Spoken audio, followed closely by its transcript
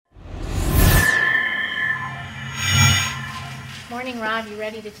Morning, Rob. You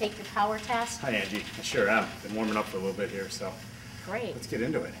ready to take your power test? Hi, Angie. I sure am. Been warming up for a little bit here, so Great. let's get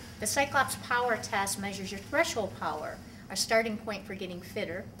into it. The CycleOps Power Test measures your threshold power, a starting point for getting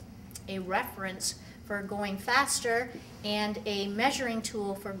fitter, a reference for going faster, and a measuring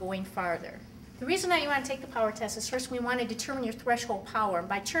tool for going farther. The reason that you want to take the power test is first we want to determine your threshold power. And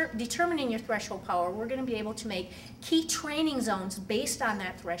by determining your threshold power, we're going to be able to make key training zones based on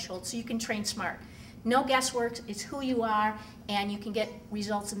that threshold so you can train smart. No guesswork, it's who you are, and you can get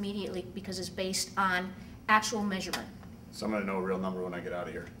results immediately because it's based on actual measurement. So I'm going to know a real number when I get out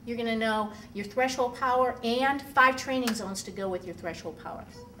of here. You're going to know your threshold power and 5 training zones to go with your threshold power.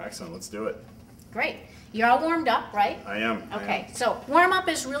 Excellent. Let's do it. Great. You're all warmed up, right? I am. Okay, so warm up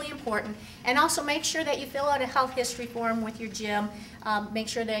is really important, and also make sure that you fill out a health history form with your gym. Make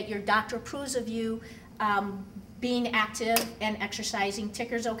sure that your doctor approves of you being active and exercising.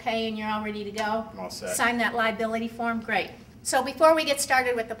 Ticker's okay and you're all ready to go? I'm all set. Sign that liability form? Great. So before we get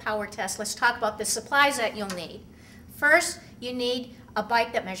started with the power test, let's talk about the supplies that you'll need. First, you need a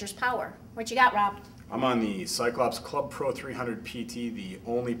bike that measures power. What you got, Rob? I'm on the CycleOps Club Pro 300 PT, the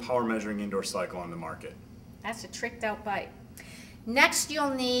only power measuring indoor cycle on the market. That's a tricked out bike. Next, you'll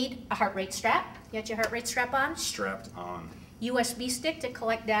need a heart rate strap. You got your heart rate strap on? Strapped on. USB stick to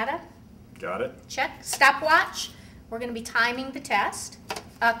collect data. Got it. Check. Stopwatch. We're going to be timing the test.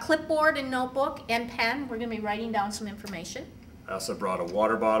 A clipboard and notebook and pen. We're going to be writing down some information. I also brought a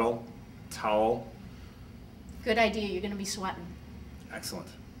water bottle, towel. Good idea. You're going to be sweating. Excellent.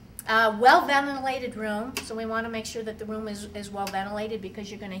 Well-ventilated room. So we want to make sure that the room is well-ventilated because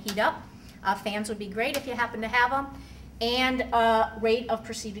you're going to heat up. Fans would be great if you happen to have them. And a rate of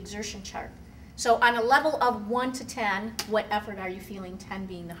perceived exertion chart. So on a level of 1 to 10, what effort are you feeling, 10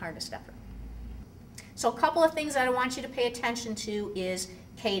 being the hardest effort? So a couple of things that I want you to pay attention to is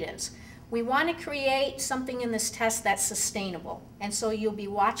cadence. We want to create something in this test that's sustainable. And so you'll be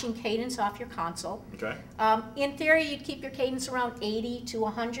watching cadence off your console. Okay. In theory, you'd keep your cadence around 80 to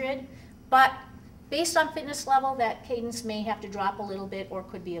 100, but based on fitness level, that cadence may have to drop a little bit or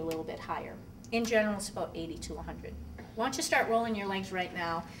could be a little bit higher. In general, it's about 80 to 100. Why don't you start rolling your legs right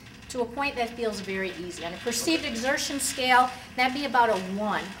now to a point that feels very easy. On a perceived exertion scale, that'd be about a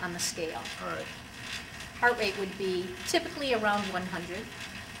 1 on the scale. All right. Heart rate would be typically around 100.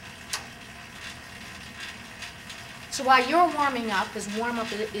 So while you're warming up, because warm-up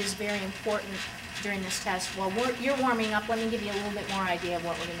is very important during this test, while you're warming up, let me give you a little bit more idea of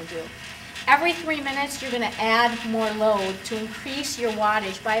what we're going to do. Every 3 minutes, you're going to add more load to increase your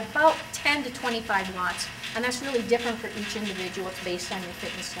wattage by about 10 to 25 watts. And that's really different for each individual. It's based on your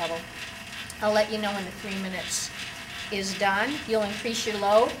fitness level. I'll let you know when the 3 minutes is done. You'll increase your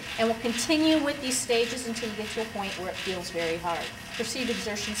load, and we'll continue with these stages until you get to a point where it feels very hard. Perceived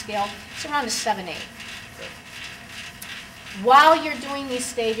exertion scale, it's around a 7-8. Okay. While you're doing these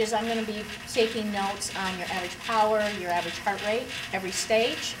stages, I'm going to be taking notes on your average power, your average heart rate, every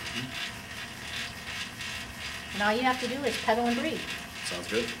stage. And all you have to do is pedal and breathe. Sounds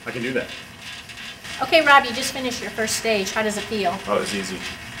good. I can do that. Okay, Rob, you just finished your first stage. How does it feel? Oh, it was easy.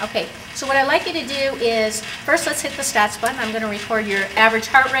 Okay, so what I'd like you to do is, first let's hit the stats button. I'm going to record your average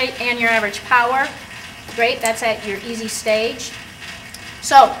heart rate and your average power. Great, that's at your easy stage.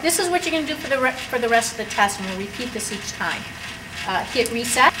 So this is what you're going to do for the rest of the test, and we'll repeat this each time. Hit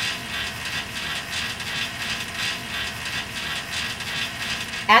reset.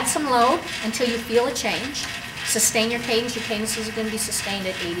 Add some load until you feel a change. Sustain your cadence. Your cadence is going to be sustained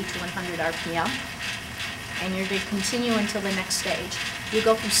at 80 to 100 RPM. And you're going to continue until the next stage. You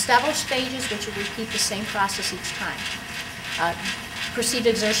go through several stages, which will repeat the same process each time. Perceived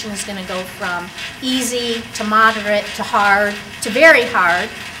exertion is going to go from easy to moderate to hard to very hard.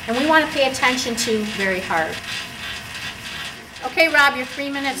 And we want to pay attention to very hard. Okay, Rob, your 3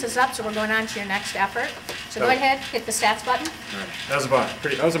 minutes is up, so we're going on to your next effort. So go ahead, hit the stats button. All right.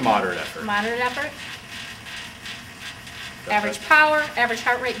 That was a moderate effort. Moderate effort. Average power, average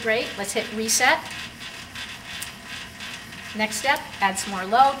heart rate, great. Let's hit reset. Next step, add some more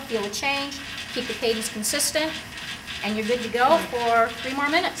load, feel a change, keep the cadence consistent, and you're good to go for 3 more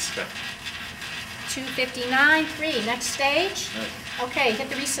minutes. Okay. 2:59, 3. Next stage. Okay, hit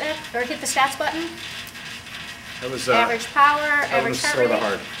the reset, or hit the stats button. That was average power, average heart rate. Sort of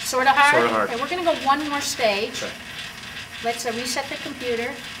hard. Sort of hard? Sort of hard. Okay, we're going to go one more stage. Okay. Let's reset the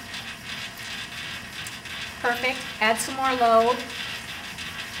computer. Perfect. Add some more load.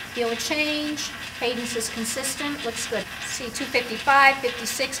 Feel a change. Cadence is consistent. Looks good. See, 2:55,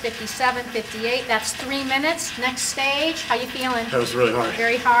 56, 57, 58. That's 3 minutes. Next stage. How you feeling? That was really hard.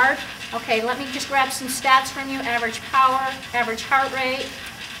 Very hard. Okay, let me just grab some stats from you. Average power, average heart rate.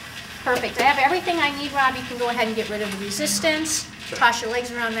 Perfect. I have everything I need, Rob. You can go ahead and get rid of the resistance, Okay. toss your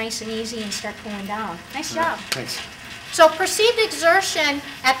legs around nice and easy, and start cooling down. Nice job. Thanks. So perceived exertion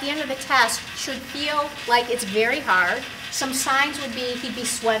at the end of the test should feel like it's very hard. Some signs would be he'd be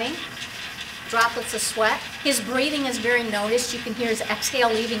sweating, droplets of sweat. His breathing is very noticed. You can hear his exhale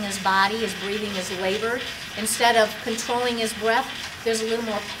leaving his body. His breathing is labored. Instead of controlling his breath, there's a little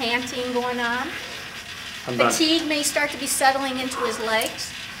more panting going on. I'm done. Fatigue may start to be settling into his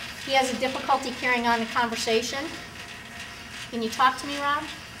legs. He has a difficulty carrying on a conversation. Can you talk to me, Rob?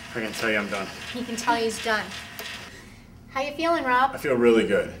 I can tell you I'm done. He can tell you he's done. How you feeling, Rob? I feel really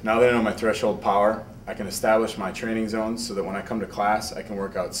good. Now that I know my threshold power, I can establish my training zones so that when I come to class, I can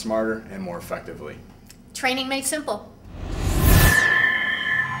work out smarter and more effectively. Training made simple.